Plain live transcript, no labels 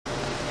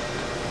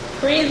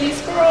Crazy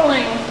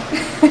scrolling.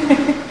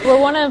 We're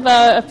one of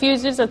a few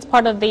zoos that's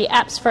part of the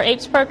Apes for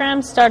Apes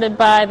program started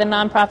by the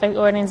nonprofit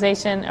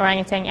organization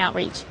Orangutan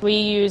Outreach. We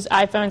use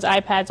iPhones,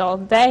 iPads all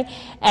day,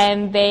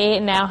 and they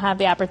now have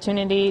the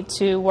opportunity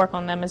to work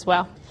on them as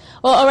well.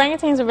 Well,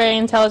 orangutans are very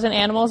intelligent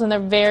animals, and they're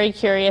very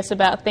curious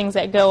about things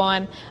that go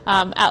on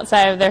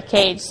outside of their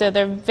cage. So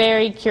they're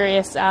very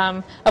curious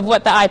of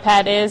what the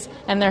iPad is,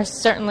 and they're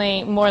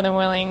certainly more than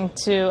willing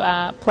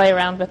to play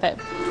around with it.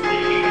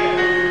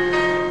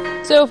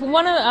 So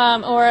one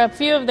of, or a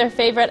few of their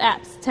favorite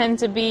apps tend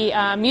to be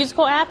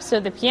musical apps, so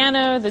the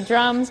piano, the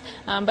drums,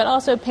 but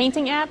also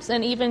painting apps,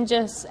 and even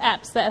just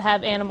apps that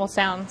have animal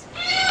sounds.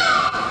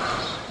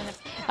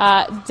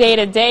 Day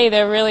to day,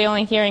 they're really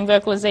only hearing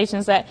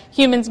vocalizations that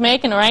humans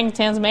make and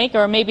orangutans make,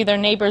 or maybe their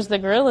neighbors, the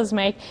gorillas,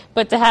 make.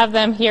 But to have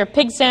them hear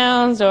pig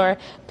sounds or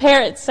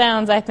parrot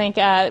sounds, I think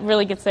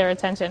really gets their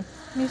attention.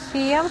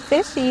 Museum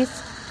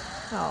fishies.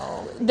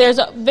 Oh. There's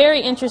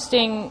very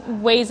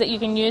interesting ways that you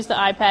can use the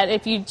iPad.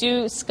 If you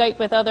do Skype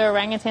with other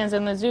orangutans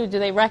in the zoo, do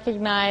they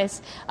recognize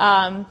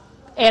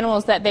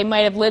animals that they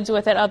might have lived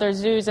with at other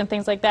zoos and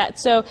things like that?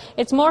 So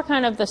it's more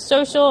kind of the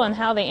social and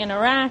how they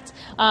interact,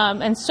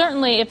 and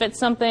certainly if it's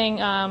something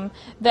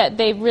that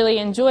they really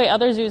enjoy,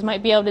 other zoos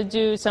might be able to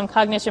do some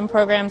cognition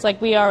programs like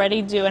we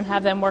already do and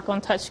have them work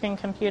on touchscreen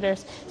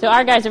computers. So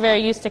our guys are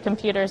very used to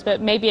computers,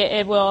 but maybe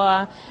it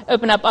will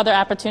open up other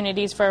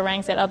opportunities for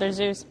orangs at other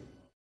zoos.